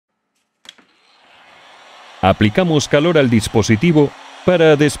Aplicamos calor al dispositivo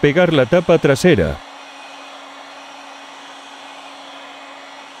para despegar la tapa trasera.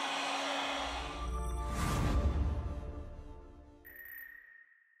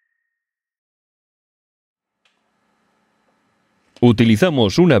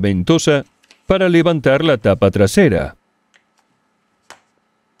 Utilizamos una ventosa para levantar la tapa trasera.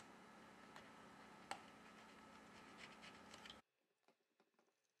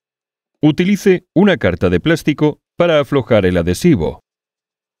 Utilice una carta de plástico para aflojar el adhesivo.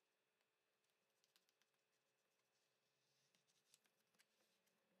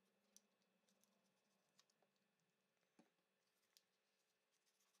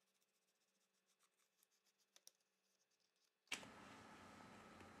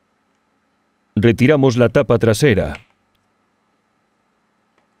 Retiramos la tapa trasera.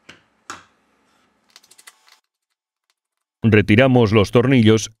 Retiramos los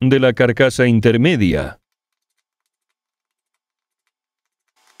tornillos de la carcasa intermedia.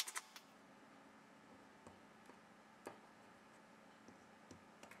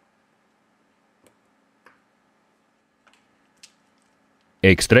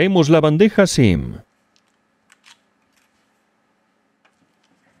 Extraemos la bandeja SIM.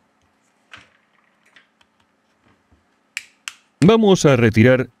 Vamos a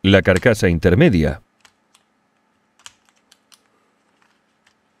retirar la carcasa intermedia.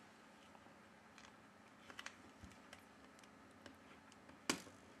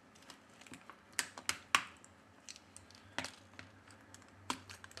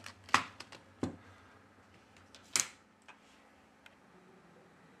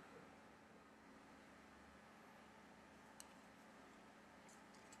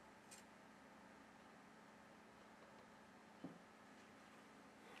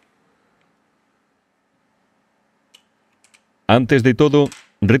 Antes de todo,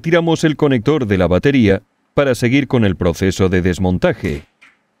 retiramos el conector de la batería para seguir con el proceso de desmontaje.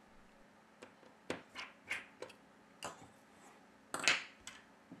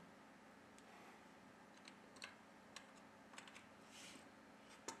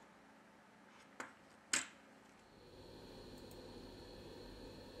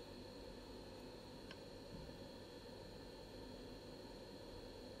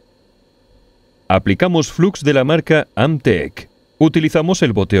 Aplicamos flux de la marca Amtech. Utilizamos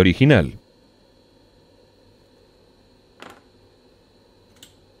el bote original.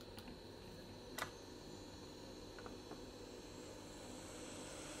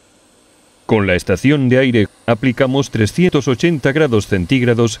 Con la estación de aire aplicamos 380 grados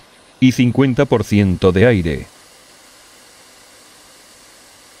centígrados y 50% de aire.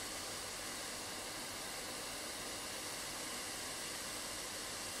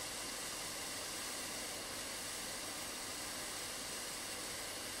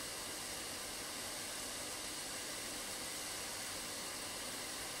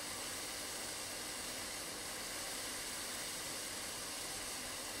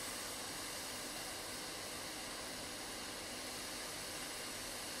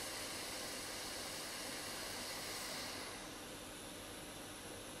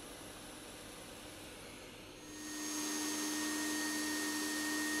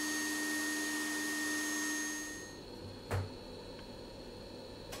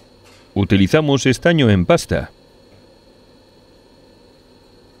 Utilizamos estaño en pasta.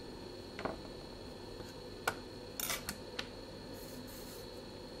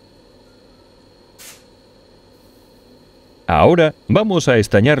 Ahora vamos a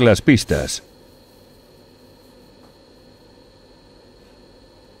estañar las pistas.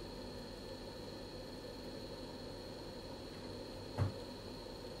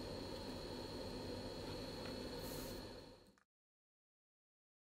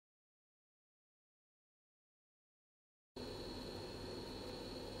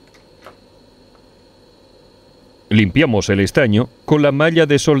 Limpiamos el estaño con la malla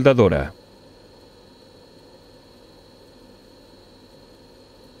de soldadora.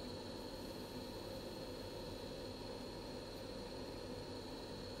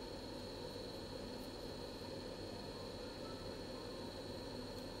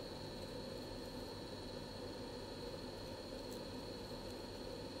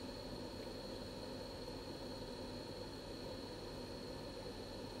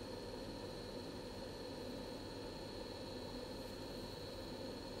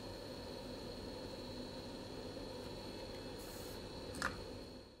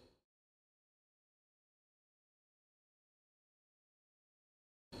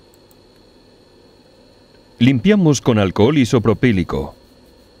 Limpiamos con alcohol isopropílico.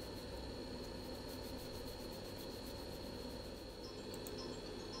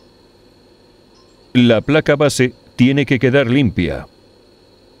 La placa base tiene que quedar limpia.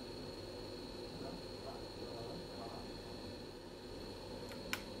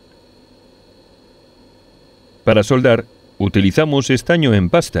 Para soldar, utilizamos estaño en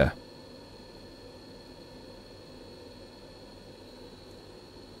pasta.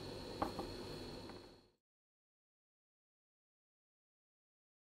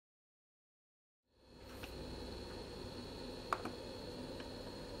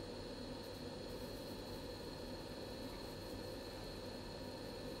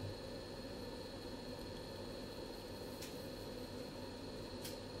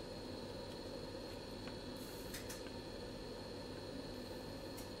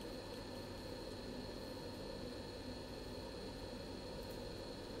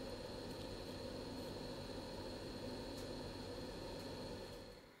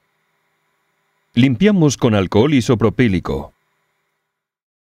 Limpiamos con alcohol isopropílico.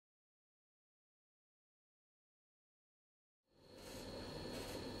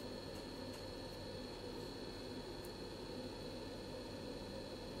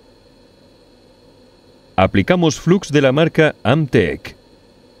 Aplicamos flux de la marca Amtec.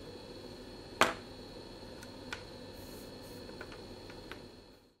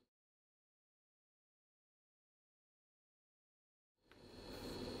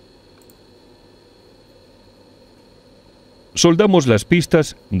 Soldamos las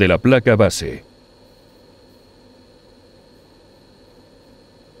pistas de la placa base.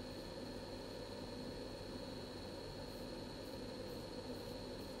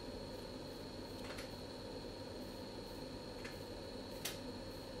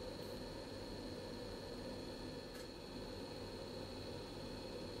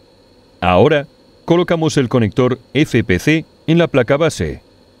 Ahora, colocamos el conector FPC en la placa base.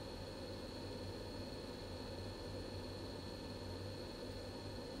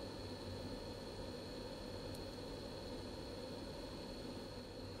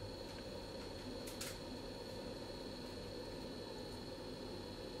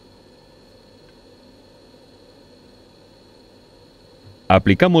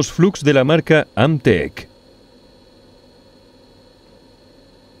 Aplicamos flux de la marca Amtec.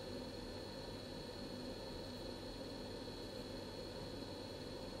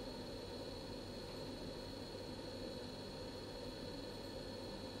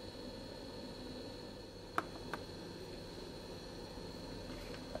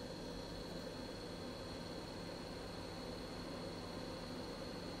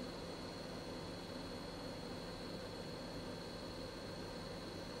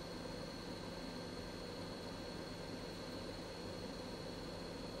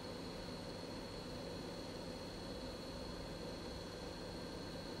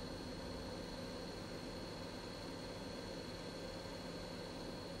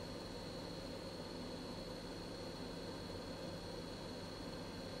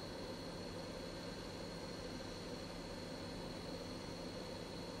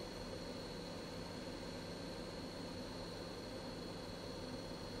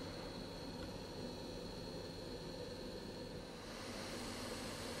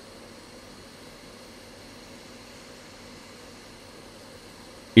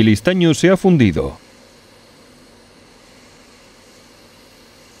 El estaño se ha fundido.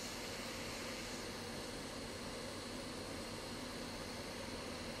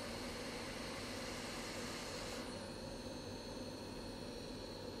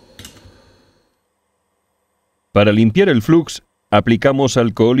 Para limpiar el flux, aplicamos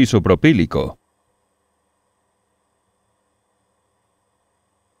alcohol isopropílico.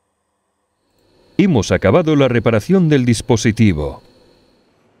 Hemos acabado la reparación del dispositivo.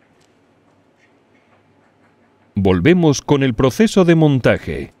 Volvemos con el proceso de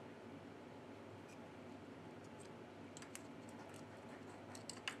montaje.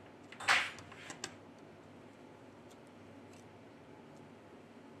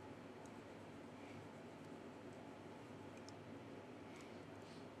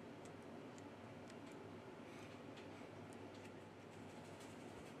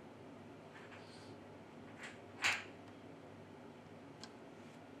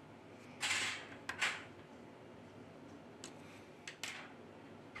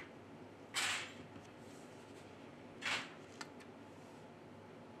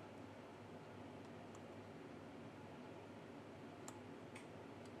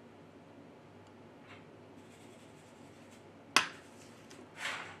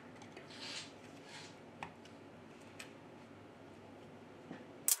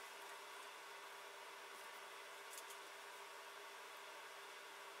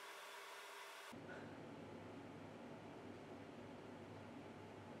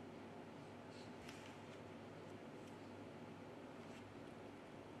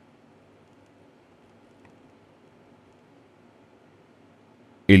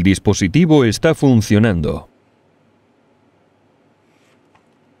 El dispositivo está funcionando.